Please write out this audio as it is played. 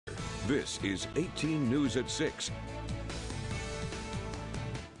This is 18 News at 6.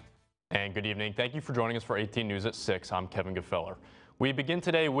 And good evening. Thank you for joining us for 18 News at 6. I'm Kevin Gefeller. We begin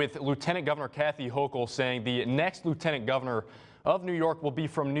today with Lieutenant Governor Kathy Hochul saying the next Lieutenant Governor of New York will be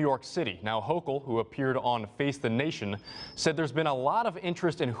from New York City. Now, Hochul, who appeared on Face the Nation, said there's been a lot of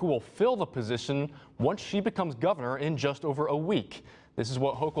interest in who will fill the position once she becomes governor in just over a week. This is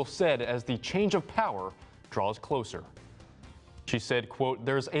what Hochul said as the change of power draws closer. She said, quote,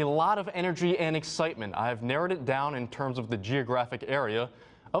 "There's a lot of energy and excitement. I have narrowed it down in terms of the geographic area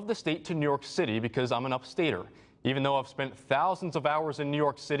of the state to New York City because I'm an upstater. Even though I've spent thousands of hours in New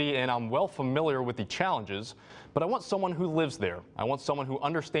York City and I'm well familiar with the challenges, but I want someone who lives there. I want someone who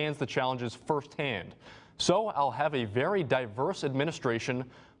understands the challenges firsthand. So I'll have a very diverse administration,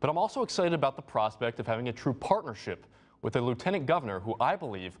 but I'm also excited about the prospect of having a true partnership with a lieutenant governor who I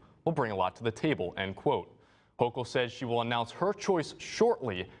believe will bring a lot to the table," end quote. Hochul said she will announce her choice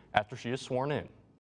shortly after she is sworn in.